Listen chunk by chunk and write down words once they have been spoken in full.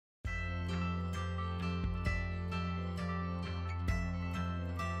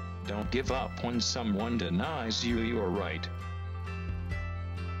Don't give up when someone denies you your right.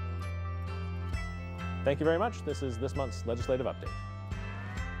 Thank you very much. This is this month's Legislative Update.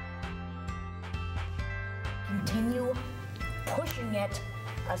 Continue pushing it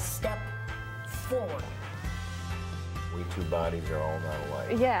a step forward. We two bodies are all not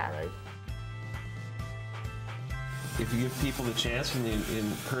alike. Yeah. Right? If you give people the chance and the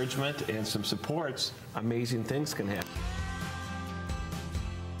encouragement and some supports, amazing things can happen.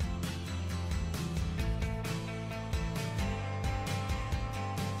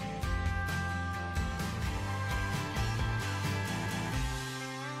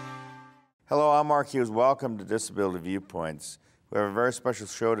 Hello, I'm Mark Hughes. Welcome to Disability Viewpoints. We have a very special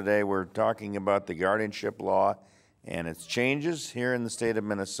show today. We're talking about the Guardianship Law and its changes here in the state of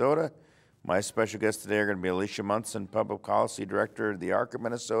Minnesota. My special guests today are going to be Alicia Munson, Public Policy Director of the ARC of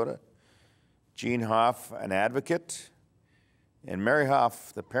Minnesota, Jean Hauff, an advocate, and Mary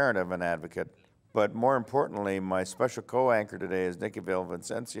Hauff, the parent of an advocate. But more importantly, my special co-anchor today is Nikki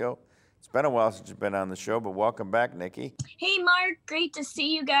Villavicencio. It's been a while since you've been on the show, but welcome back, Nikki. Hey, Mark. Great to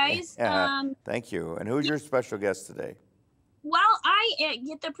see you guys. Thank you. And who's your special guest today? Well, I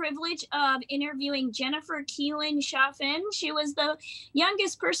get the privilege of interviewing Jennifer Keelan-Chaffins. She was the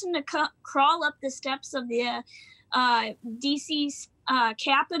youngest person to crawl up the steps of the D.C.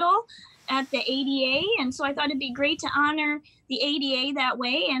 Capitol at the ADA, and so I thought it'd be great to honor the ADA that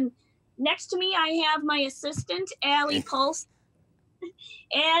way. And next to me, I have my assistant, Allie Pulse,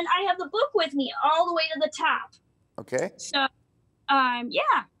 and I have the book with me all the way to the top. Okay. So,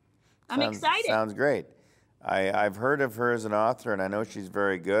 yeah, I'm excited. Sounds great. I've heard of her as an author, and I know she's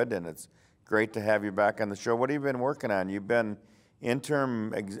very good, and it's great to have you back on the show. What have you been working on? You've been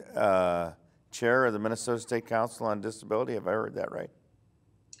interim chair of the Minnesota State Council on Disability. Have I heard that right?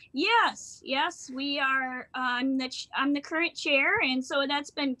 Yes, we are. I'm the current chair, and so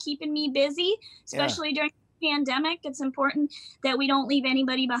that's been keeping me busy, especially during the pandemic. It's important that we don't leave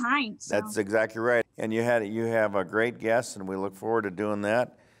anybody behind. So. That's exactly right. And you have a great guest, and we look forward to doing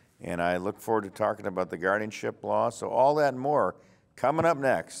that. And I look forward to talking about the Guardianship Law. So all that and more coming up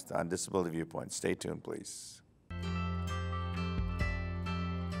next on Disability Viewpoints. Stay tuned, please.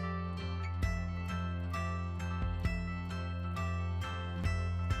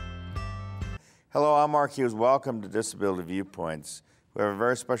 Hello, I'm Mark Hughes. Welcome to Disability Viewpoints. We have a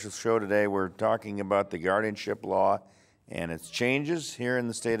very special show today. We're talking about the Guardianship Law and its changes here in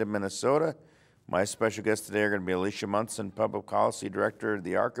the state of Minnesota. My special guests today are going to be Alicia Munson, Public Policy Director of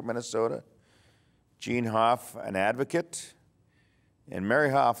the ARC of Minnesota, Jean Hauff, an advocate, and Mary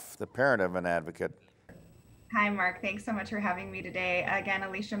Hauff, the parent of an advocate. Hi, Mark. Thanks so much for having me today. Again,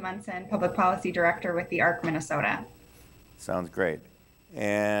 Alicia Munson, Public Policy Director with the ARC Minnesota. Sounds great.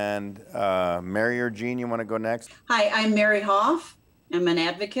 And Mary or Jean, you want to go next? Hi, I'm Mary Hauff. I'm an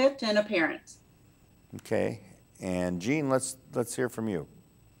advocate and a parent. Okay. And Jean, let's hear from you.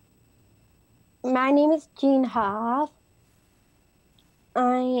 My name is Jean Hauff.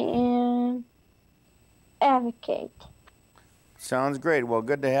 I am advocate. Sounds great. Well,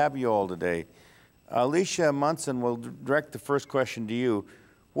 good to have you all today. Alicia Munson will direct the first question to you.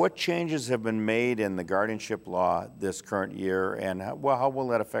 What changes have been made in the guardianship law this current year, and how will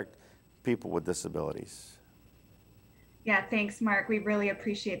that affect people with disabilities? Yeah, thanks, Mark. We really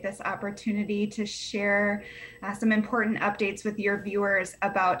appreciate this opportunity to share some important updates with your viewers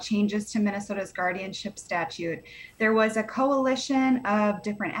about changes to Minnesota's guardianship statute. There was a coalition of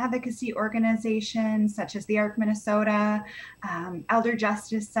different advocacy organizations, such as the ARC Minnesota, Elder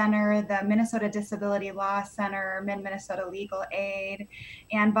Justice Center, the Minnesota Disability Law Center, Mid-Minnesota Legal Aid,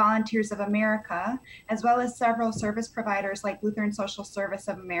 and Volunteers of America, as well as several service providers like Lutheran Social Service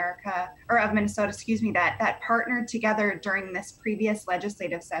of America, or of Minnesota, that partnered together during this previous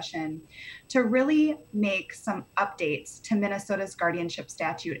legislative session to really make some updates to Minnesota's guardianship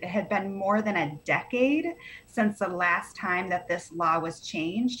statute. It had been more than a decade since the last time that this law was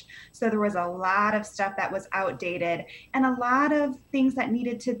changed. So there was a lot of stuff that was outdated and a lot of things that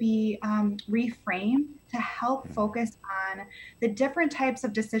needed to be reframed to help focus on the different types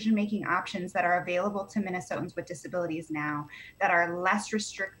of decision-making options that are available to Minnesotans with disabilities now that are less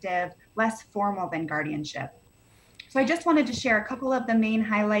restrictive, less formal than guardianship. So I just wanted to share a couple of the main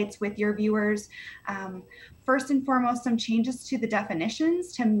highlights with your viewers. First and foremost, some changes to the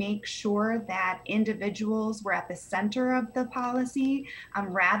definitions to make sure that individuals were at the center of the policy,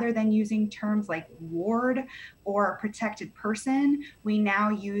 rather than using terms like ward or protected person. We now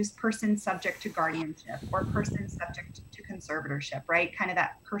use person subject to guardianship or person subject to conservatorship, right? Kind of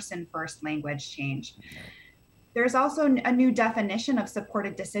that person first language change. There's also a new definition of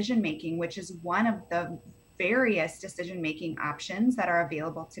supported decision-making, which is one of the various decision-making options that are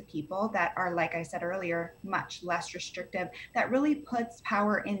available to people that are, like I said earlier, much less restrictive, that really puts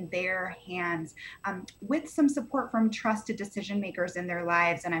power in their hands with some support from trusted decision makers in their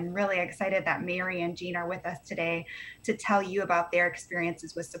lives. And I'm really excited that Mary and Jean are with us today to tell you about their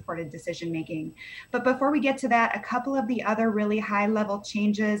experiences with supported decision making. But before we get to that, a couple of the other really high-level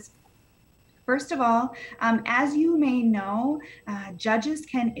changes. First of all, as you may know, judges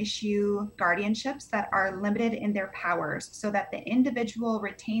can issue guardianships that are limited in their powers so that the individual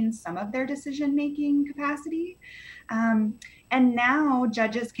retains some of their decision-making capacity. And now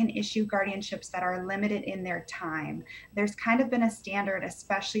judges can issue guardianships that are limited in their time. There's kind of been a standard,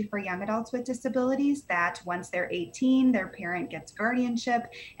 especially for young adults with disabilities, that once they're 18, their parent gets guardianship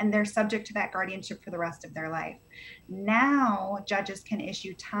and they're subject to that guardianship for the rest of their life. Now judges can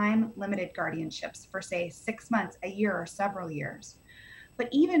issue time-limited guardianships for, say, 6 months, a year, or several years. But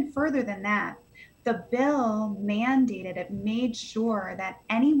even further than that, the bill mandated, it made sure that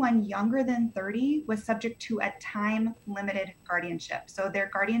anyone younger than 30 was subject to a time-limited guardianship. So their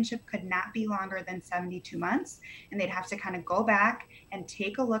guardianship could not be longer than 72 months, and they'd have to kind of go back and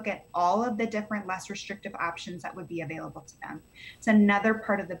take a look at all of the different less restrictive options that would be available to them. It's another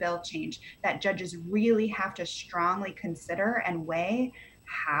part of the bill change that judges really have to strongly consider and weigh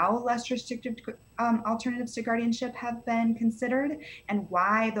how less restrictive alternatives to guardianship have been considered and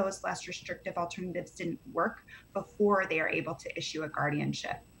why those less restrictive alternatives didn't work before they are able to issue a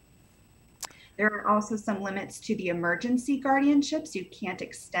guardianship. There are also some limits to the emergency guardianships. You can't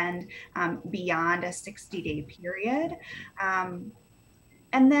extend beyond a 60-day period. And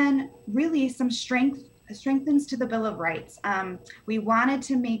then really some strengthens to the Bill of Rights. We wanted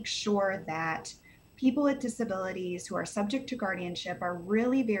to make sure that people with disabilities who are subject to guardianship are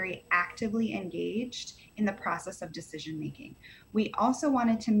really very actively engaged in the process of decision making. We also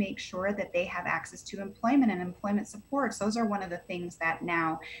wanted to make sure that they have access to employment and employment supports. Those are one of the things that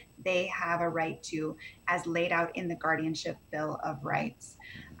now they have a right to, as laid out in the Guardianship Bill of Rights.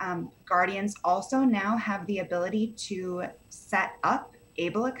 Guardians also now have the ability to set up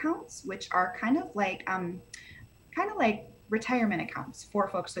ABLE accounts, which are kind of like retirement accounts for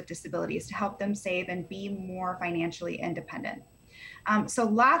folks with disabilities to help them save and be more financially independent. So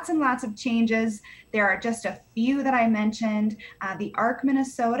lots and lots of changes. There are just a few that I mentioned. The ARC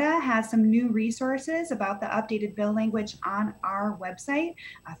Minnesota has some new resources about the updated bill language on our website,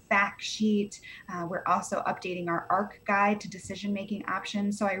 a fact sheet. We're also updating our ARC guide to decision-making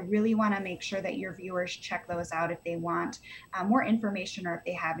options. So I really want to make sure that your viewers check those out if they want more information or if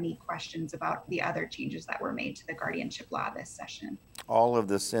they have any questions about the other changes that were made to the guardianship law this session. All of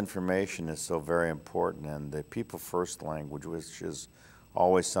this information is so very important, and the people first language, which is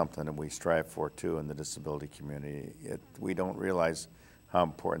always something that we strive for too in the disability community. We don't realize how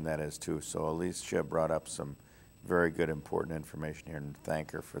important that is too. So Alicia brought up some very good important information here, and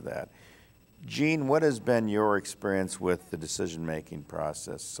thank her for that. Jean, what has been your experience with the decision-making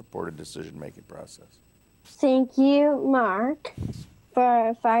process, supported decision-making process? Thank you, Mark, for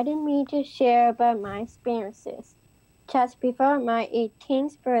inviting me to share about my experiences. Just before my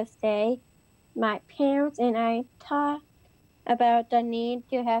 18th birthday, my parents and I talked about the need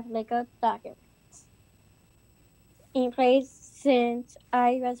to have legal documents in place since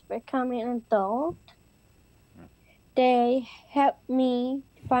I was becoming an adult. They helped me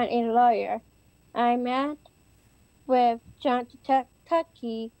find a lawyer. I met with John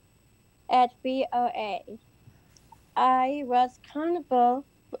Kentucky at VOA. I was comfortable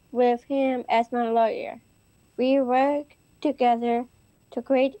with him as my lawyer. We worked together to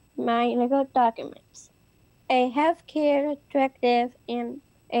create my legal documents, a healthcare directive and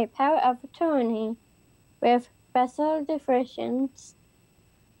a power of attorney with special definitions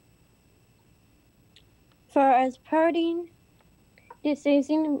for a supporting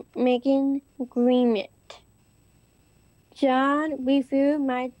decision-making agreement. John reviewed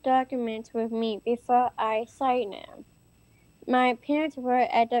my documents with me before I signed them. My parents were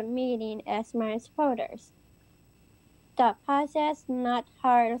at the meeting as my supporters. The process not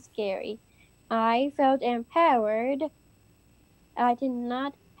hard or scary. I felt empowered. I did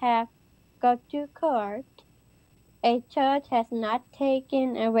not have to go to court. A judge has not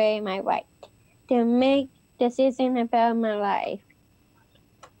taken away my right to make decisions about my life.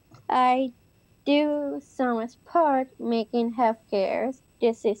 I do some support making healthcare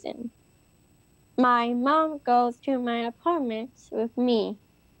decisions. My mom goes to my appointments with me,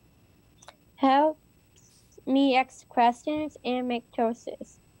 helps me ask questions and make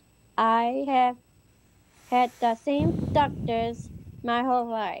choices. I have had the same doctors my whole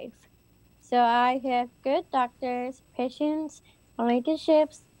life, so I have good doctors, patients,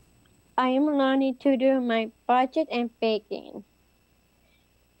 relationships, I am learning to do my budget and baking.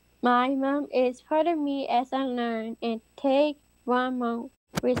 My mom is supporting me as I learn and take one more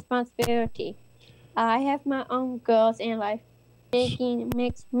responsibility. I have my own goals in life. Baking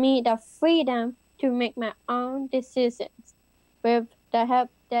makes me the freedom to make my own decisions with the help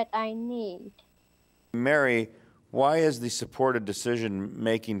that I need. Mary, why is the supported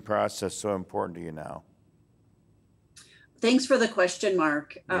decision-making process so important to you now? Thanks for the question,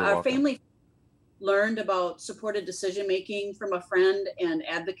 Mark. Our welcome. family learned about supported decision-making from a friend and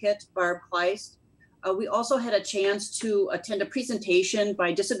advocate, Barb Kleist. We also had a chance to attend a presentation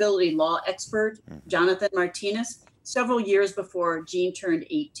by disability law expert, Jonathan Martinez, several years before Jean turned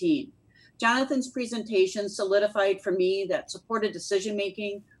 18. Jonathan's presentation solidified for me that supported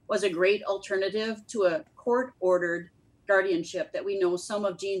decision-making was a great alternative to a court-ordered guardianship that we know some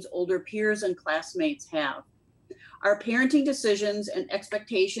of Jean's older peers and classmates have. Our parenting decisions and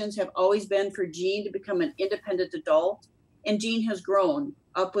expectations have always been for Jean to become an independent adult, and Jean has grown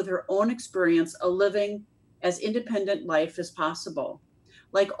up with her own experience of living as independent life as possible.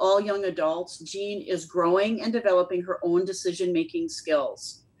 Like all young adults, Jean is growing and developing her own decision-making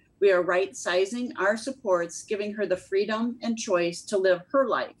skills. We are right-sizing our supports, giving her the freedom and choice to live her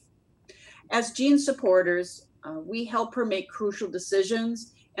life. As Jean's supporters, we help her make crucial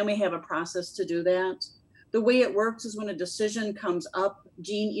decisions, and we have a process to do that. The way it works is when a decision comes up,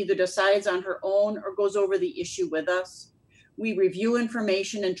 Jean either decides on her own or goes over the issue with us. We review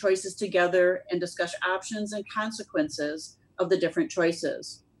information and choices together and discuss options and consequences of the different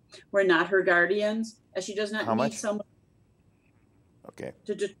choices. We're not her guardians, as she does not need someone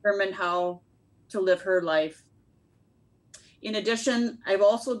to determine how to live her life. In addition, I've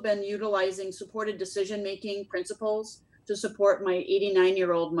also been utilizing supported decision-making principles to support my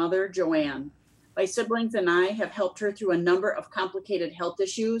 89-year-old mother, Joanne. My siblings and I have helped her through a number of complicated health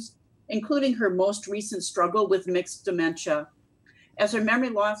issues, including her most recent struggle with mixed dementia. As her memory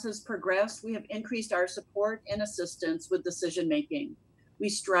loss has progressed, we have increased our support and assistance with decision-making. We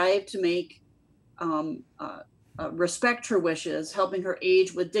strive to respect her wishes, helping her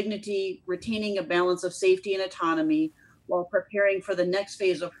age with dignity, retaining a balance of safety and autonomy, while preparing for the next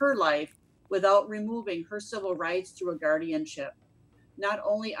phase of her life without removing her civil rights through a guardianship. Not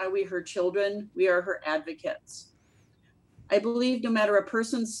only are we her children, we are her advocates. I believe no matter a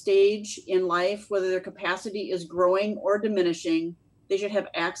person's stage in life, whether their capacity is growing or diminishing, they should have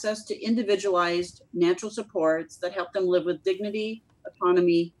access to individualized natural supports that help them live with dignity,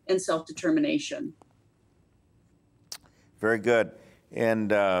 autonomy, and self-determination. Very good. And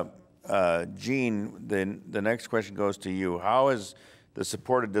Jean, the next question goes to you. How has the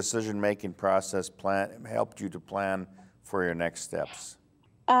supported decision-making process helped you to plan for your next steps?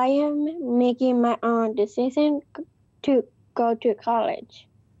 I am making my own decision to go to college.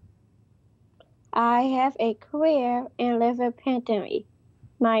 I have a career and live independently.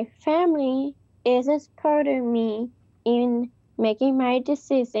 My family is supporting me in making my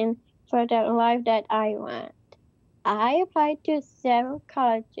decision for the life that I want. I applied to several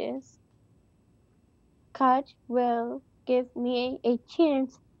colleges. College will give me a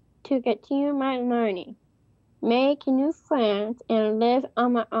chance to continue my learning, make new friends, and live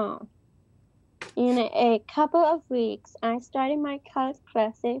on my own. In a couple of weeks, I started my college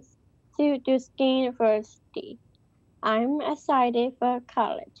classes to Duquesne University. I'm excited for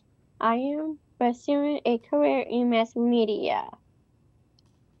college. I am pursuing a career in mass media.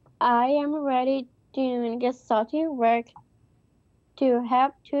 I am ready doing consulting work to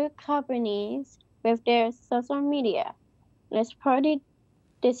help two companies with their social media. The supported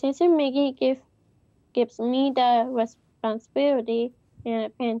decision-making gives me the responsibility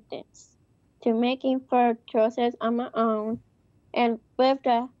and independence to making firm choices on my own and with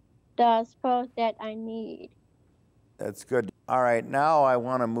the support that I need. That's good. All right, now I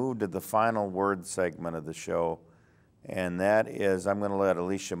want to move to the final word segment of the show, and that is I'm going to let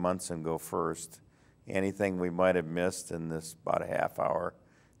Alicia Munson go first. Anything we might have missed in this about a half hour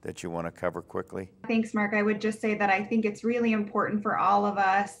that you want to cover quickly? Thanks, Mark. I would just say that I think it's really important for all of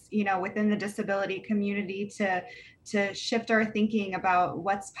us, within the disability community to shift our thinking about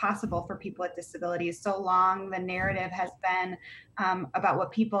what's possible for people with disabilities. So long, the narrative has been about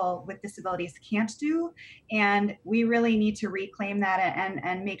what people with disabilities can't do. And we really need to reclaim that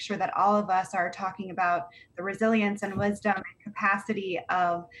and make sure that all of us are talking about the resilience and wisdom and capacity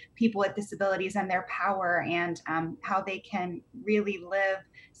of people with disabilities and their power and how they can really live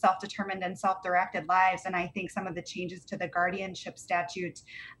self-determined and self-directed lives. And I think some of the changes to the guardianship statute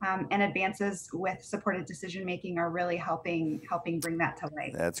and advances with supported decision-making are really helping bring that to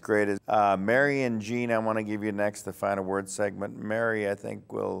light. That's great. Mary and Jean, I want to give you next the final word segment. Mary, I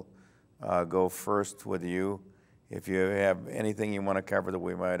think, will go first with you. If you have anything you want to cover that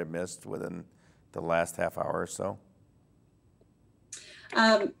we might have missed within the last half hour or so.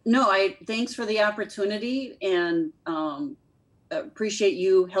 No, thanks for the opportunity, and appreciate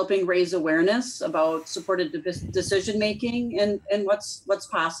you helping raise awareness about supported decision making and what's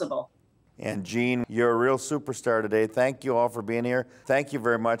possible. And Jean, you're a real superstar today. Thank you all for being here. Thank you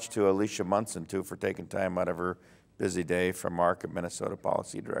very much to Alicia Munson, too, for taking time out of her busy day from Mark, Minnesota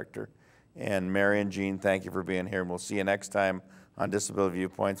Policy Director. And Mary and Jean, thank you for being here. And we'll see you next time on Disability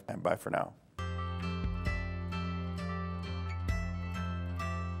Viewpoints. And bye for now.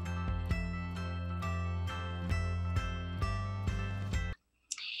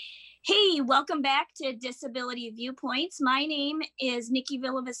 Hey, welcome back to Disability Viewpoints. My name is Nikki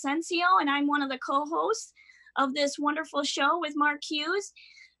Villavicencio, and I'm one of the co-hosts of this wonderful show with Mark Hughes.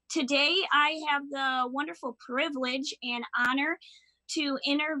 Today, I have the wonderful privilege and honor to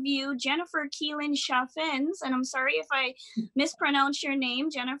interview Jennifer Keelan-Chaffins, and I'm sorry if I mispronounce your name,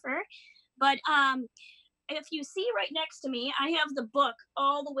 Jennifer, but if you see right next to me, I have the book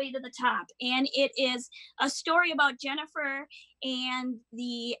all the way to the top, and it is a story about Jennifer and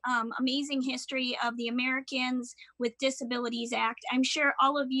the amazing history of the Americans with Disabilities Act. I'm sure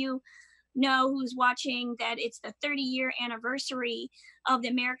all of you know who's watching that it's the 30-year anniversary of the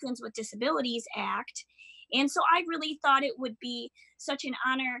Americans with Disabilities Act. And so I really thought it would be such an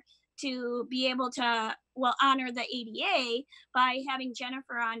honor to be able to, well, honor the ADA by having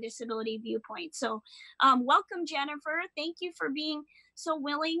Jennifer on Disability Viewpoint. So welcome, Jennifer. Thank you for being so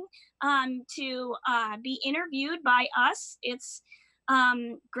willing to be interviewed by us. It's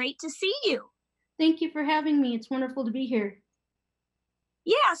great to see you. Thank you for having me. It's wonderful to be here.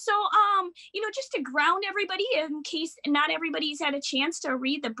 Yeah, so, you know, just to ground everybody in case not everybody's had a chance to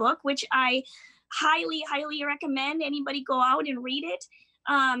read the book, which I highly, highly recommend anybody go out and read it.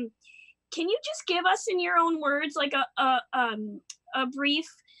 Can you just give us in your own words, like a brief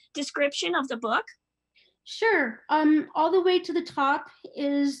description of the book? Sure. All the way to the top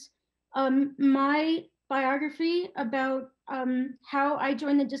is my biography about how I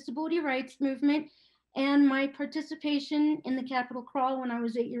joined the disability rights movement and my participation in the Capitol Crawl when I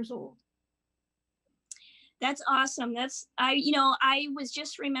was 8 years old. That's awesome. You know, I was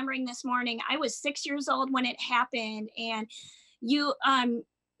just remembering this morning, I was 6 years old when it happened, and you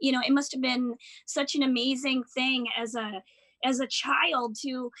know, it must have been such an amazing thing as a child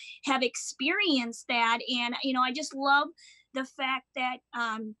to have experienced that. And, you know, I just love the fact that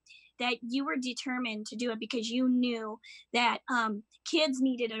that you were determined to do it because you knew that kids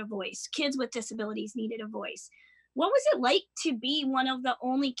needed a voice, kids with disabilities needed a voice. What was it like to be one of the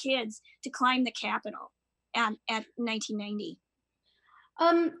only kids to climb the Capitol at 1990?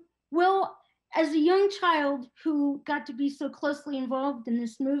 Well, as a young child who got to be so closely involved in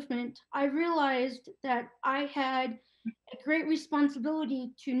this movement, I realized that I had a great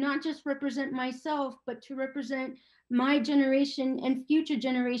responsibility to not just represent myself, but to represent my generation and future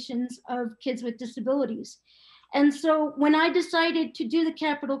generations of kids with disabilities. And so when I decided to do the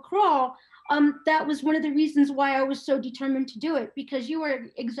Capitol Crawl, that was one of the reasons why I was so determined to do it, because you are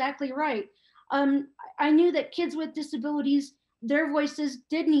exactly right. I knew that kids with disabilities, their voices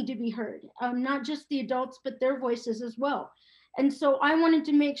did need to be heard, not just the adults, but their voices as well. And so I wanted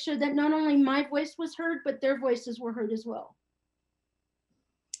to make sure that not only my voice was heard, but their voices were heard as well.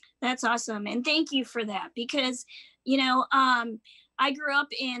 That's awesome. And thank you for that, because, you know, I grew up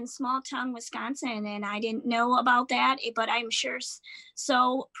in small town Wisconsin, and I didn't know about that, but I'm sure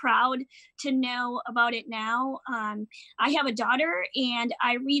so proud to know about it now. I have a daughter, and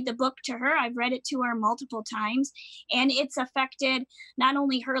I read the book to her. I've read it to her multiple times, and it's affected not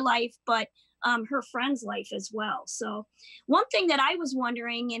only her life, but her friend's life as well. So one thing that I was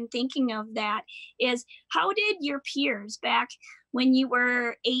wondering and thinking of that is, how did your peers back when you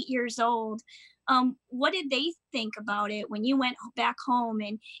were 8 years old, what did they think about it when you went back home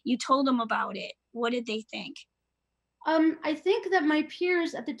and you told them about it? What did they think? I think that my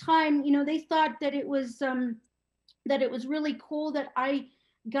peers at the time, you know, they thought that it was really cool that I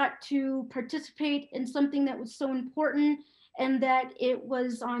got to participate in something that was so important, and that it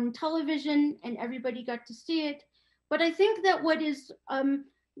was on television and everybody got to see it. But I think that what is,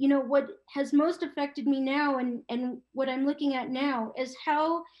 you know, what has most affected me now and what I'm looking at now is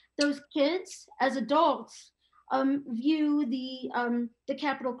how those kids as adults view the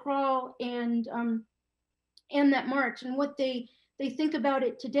Capitol Crawl and that march, and what they think about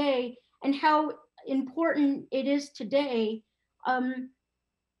it today, and how important it is today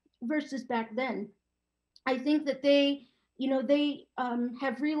versus back then. I think that they, you know, they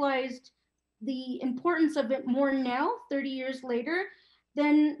have realized the importance of it more now, 30 years later,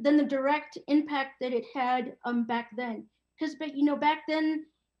 than the direct impact that it had back then. Because, but back then,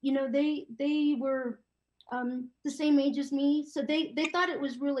 they were the same age as me, so they thought it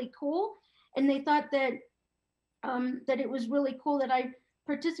was really cool, and they thought that that it was really cool that I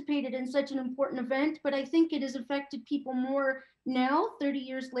participated in such an important event. But I think it has affected people more now, 30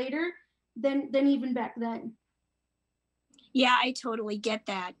 years later, than even back then. Yeah, I totally get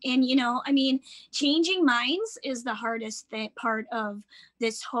that. And, I mean, changing minds is the hardest part of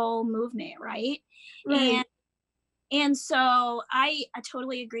this whole movement, right? Right. And so I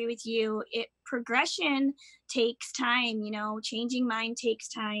totally agree with you. Progression takes time, changing mind takes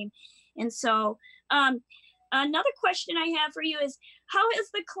time. And so another question I have for you is, how has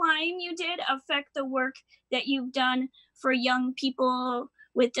the climb you did affect the work that you've done for young people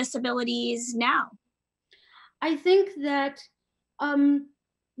with disabilities now? I think that,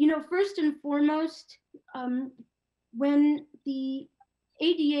 first and foremost, when the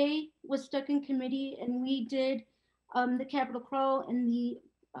ADA was stuck in committee and we did the Capitol Crawl and the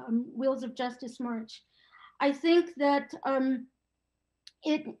Wheels of Justice March, I think that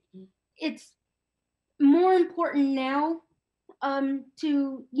it's more important now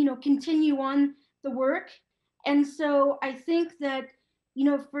to continue on the work. And so I think that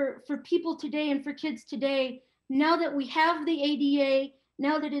for people today and for kids today, now that we have the ADA,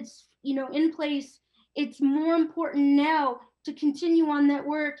 now that it's in place, it's more important now to continue on that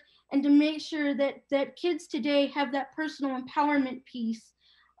work and to make sure that kids today have that personal empowerment piece,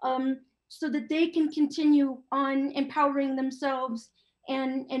 so that they can continue on empowering themselves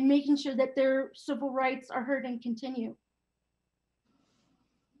and making sure that their civil rights are heard and continue.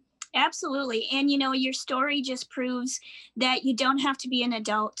 Absolutely. And, your story just proves that you don't have to be an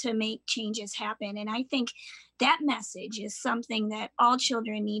adult to make changes happen. And I think that message is something that all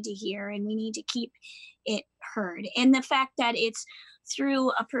children need to hear, and we need to keep it heard. And the fact that it's through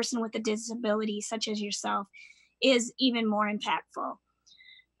a person with a disability such as yourself is even more impactful.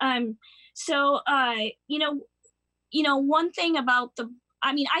 One thing about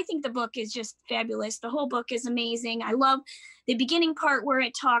I think the book is just fabulous. The whole book is amazing. I love the beginning part where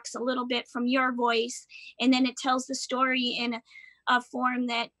it talks a little bit from your voice, and then it tells the story in a form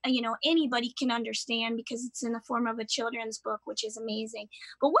that, anybody can understand, because it's in the form of a children's book, which is amazing.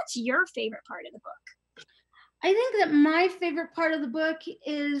 But what's your favorite part of the book? I think that my favorite part of the book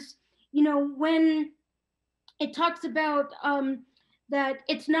is, when it talks about that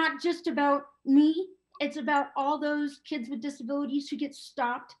it's not just about me, it's about all those kids with disabilities who get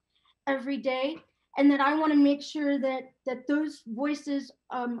stopped every day, and that I want to make sure that those voices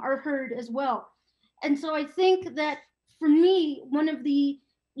are heard as well. And so I think that for me, one of the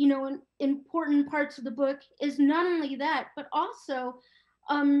important parts of the book is not only that, but also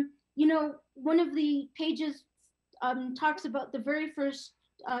one of the pages talks about the very first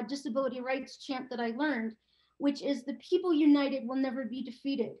disability rights chant that I learned, which is "The people united will never be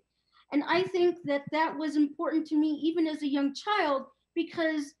defeated." And I think that that was important to me even as a young child,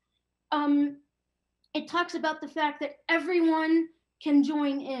 because it talks about the fact that everyone can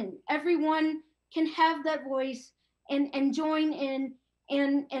join in, everyone can have that voice and join in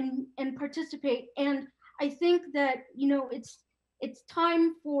and participate. And I think that it's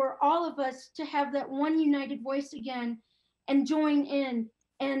time for all of us to have that one united voice again and join in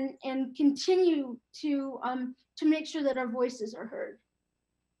and continue to make sure that our voices are heard.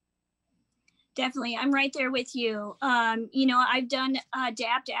 Definitely. I'm right there with you. I've done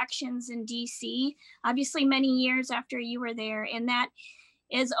DAPT actions in DC, obviously many years after you were there. And that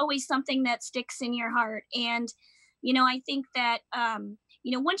is always something that sticks in your heart. And, I think that,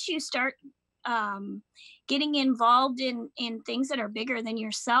 once you start getting involved in things that are bigger than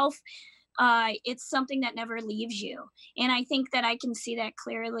yourself, it's something that never leaves you. And I think that I can see that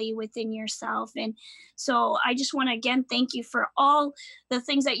clearly within yourself. And so I just want to again thank you for all the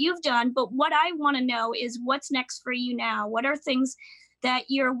things that you've done. But what I want to know is what's next for you now? What are things that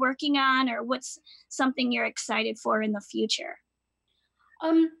you're working on, or what's something you're excited for in the future?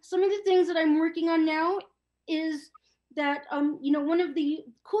 Some of the things that I'm working on now is that, one of the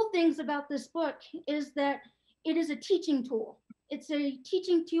cool things about this book is that it is a teaching tool. It's a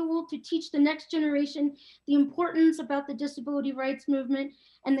teaching tool to teach the next generation the importance about the disability rights movement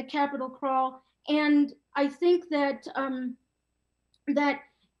and the Capitol Crawl. And I think that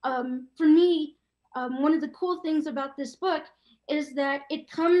for me, one of the cool things about this book is that it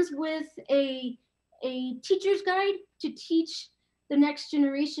comes with a teacher's guide to teach the next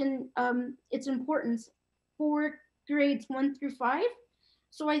generation its importance for grades 1 through 5.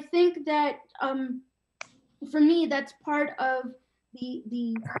 So I think that for me, that's part of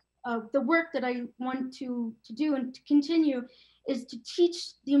the work that I want to do and to continue, is to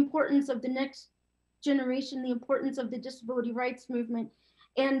teach the importance of the next generation, the importance of the disability rights movement,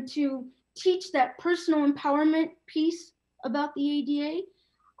 and to teach that personal empowerment piece about the ADA.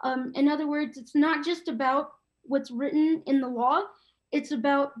 In other words, it's not just about what's written in the law, it's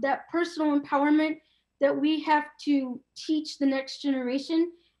about that personal empowerment that we have to teach the next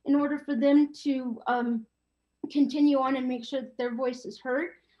generation in order for them to continue on and make sure that their voice is heard.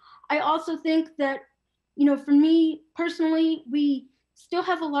 I also think that, you know, for me personally, we still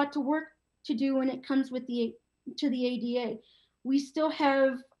have a lot to work to do when it comes with the ADA. We still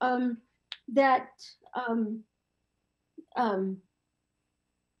have that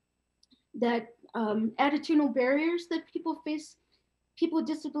attitudinal barriers that people with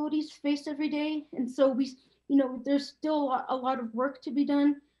disabilities face every day, and so we, you know, there's still a lot of work to be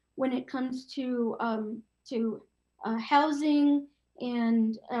done when it comes to housing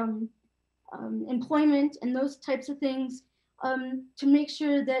and employment and those types of things, to make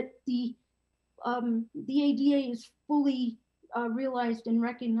sure that the ADA is fully realized and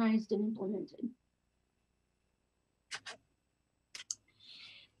recognized and implemented.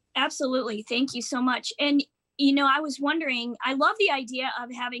 Absolutely. Thank you so much. And, you know, I was wondering, I love the idea of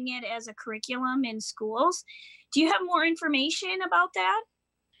having it as a curriculum in schools. Do you have more information about that?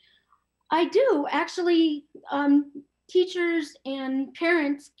 I do. Actually, teachers and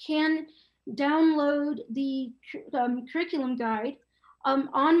parents can download the curriculum guide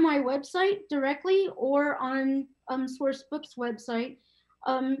on my website directly or on Sourcebook's website.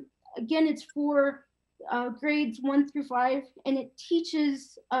 Again, it's for grades 1 through 5, and it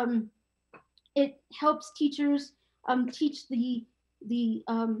teaches, it helps teachers teach the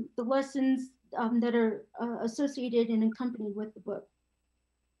lessons that are associated and accompanied with the book.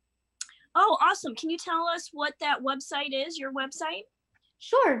 Oh, awesome. Can you tell us what that website is, your website?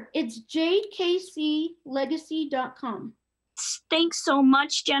 Sure. It's jkclegacy.com. Thanks so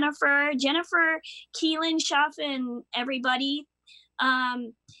much, Jennifer. Jennifer Keelan-Chaffins, everybody.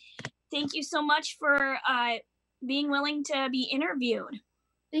 Thank you so much for being willing to be interviewed.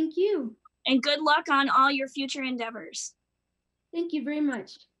 Thank you. And good luck on all your future endeavors. Thank you very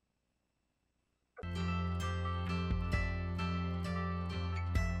much.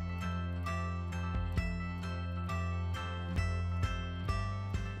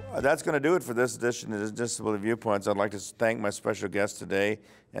 That's going to do it for this edition of Disability Viewpoints. I'd like to thank my special guests today,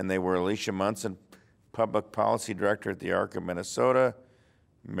 and they were Alicia Munson, Public Policy Director at the ARC of Minnesota,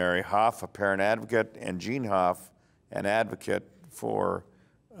 Mary Hauff, a parent advocate, and Jean Hauff, an advocate for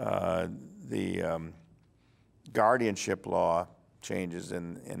the guardianship law changes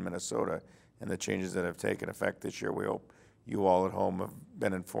in Minnesota and the changes that have taken effect this year. We hope you all at home have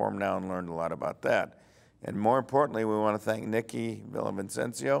been informed now and learned a lot about that. And more importantly, we want to thank Nikki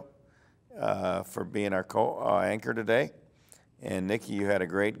Villavicencio for being our co-anchor today. And Nikki, you had a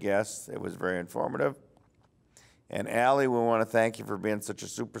great guest. It was very informative. And Allie, we want to thank you for being such a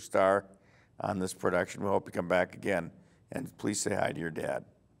superstar on this production. We hope you come back again. And please say hi to your dad.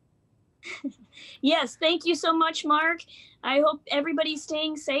 Yes, thank you so much, Mark. I hope everybody's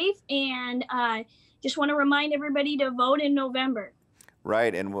staying safe, and just want to remind everybody to vote in November.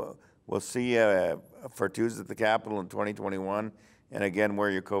 Right, and we'll see you for Tuesday at the Capitol in 2021. And again, wear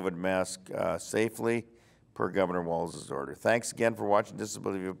your COVID mask safely per Governor Walz's order. Thanks again for watching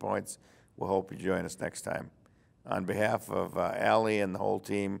Disability Viewpoints. We'll hope you join us next time. On behalf of Allie and the whole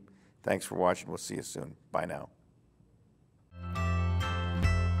team, thanks for watching. We'll see you soon. Bye now.